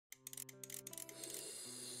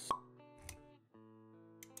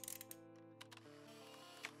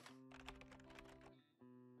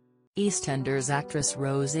EastEnders actress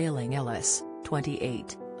Rose Ayling-Ellis,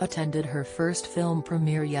 28, attended her first film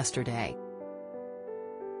premiere yesterday.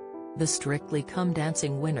 The Strictly Come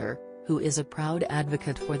Dancing winner, who is a proud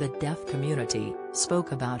advocate for the deaf community,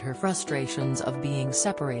 spoke about her frustrations of being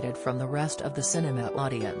separated from the rest of the cinema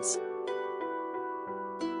audience.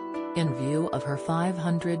 In view of her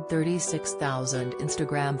 536,000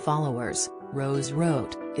 Instagram followers, Rose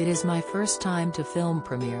wrote, "It is my first time to film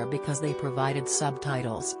premiere because they provided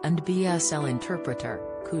subtitles and BSL interpreter,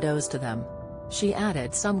 kudos to them." She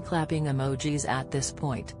added some clapping emojis at this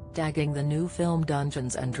point, tagging the new film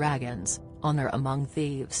Dungeons & Dragons, Honor Among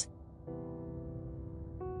Thieves.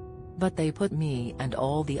 "But they put me and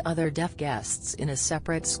all the other deaf guests in a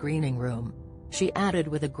separate screening room," she added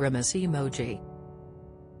with a grimace emoji.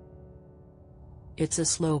 "It's a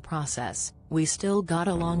slow process, we still got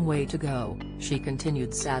a long way to go," she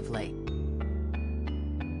continued sadly.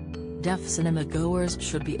 "Deaf cinema goers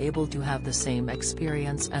should be able to have the same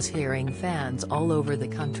experience as hearing fans all over the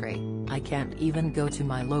country. I can't even go to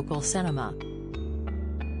my local cinema.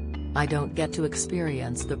 I don't get to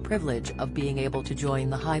experience the privilege of being able to join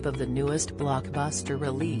the hype of the newest blockbuster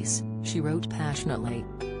release," she wrote passionately.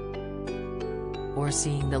 "Or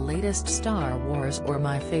seeing the latest Star Wars or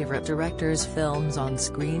my favorite director's films on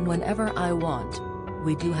screen whenever I want.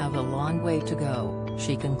 We do have a long way to go,"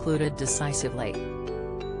 she concluded decisively.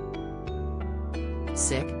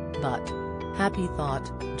 "Sick, but happy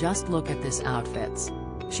thought, just look at this outfits,"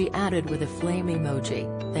 she added with a flame emoji,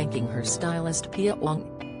 thanking her stylist Pia Wong.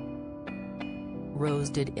 Rose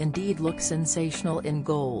did indeed look sensational in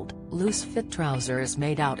gold, loose-fit trousers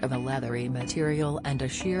made out of a leathery material and a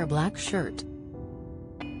sheer black shirt.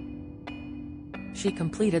 She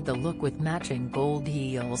completed the look with matching gold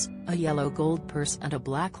heels, a yellow gold purse and a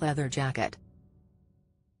black leather jacket.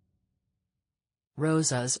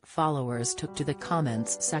 Rosa's followers took to the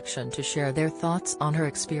comments section to share their thoughts on her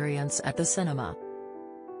experience at the cinema.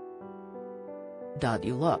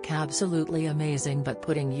 "You look absolutely amazing, but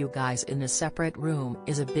putting you guys in a separate room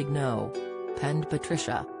is a big no," penned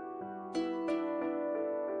Patricia.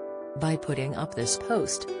 "By putting up this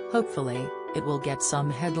post, hopefully, it will get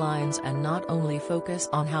some headlines and not only focus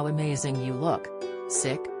on how amazing you look."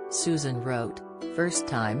 Sick, Susan wrote, "First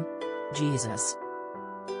time? Jesus.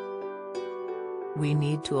 We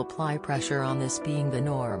need to apply pressure on this being the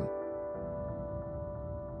norm.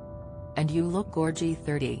 And you look gorgy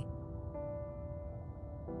 30.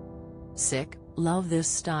 Sick, love this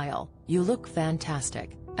style, you look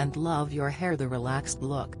fantastic, and love your hair, the relaxed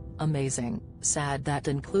look, amazing, sad that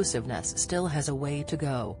inclusiveness still has a way to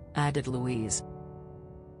go," added Louise.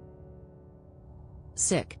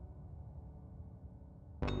 Sick,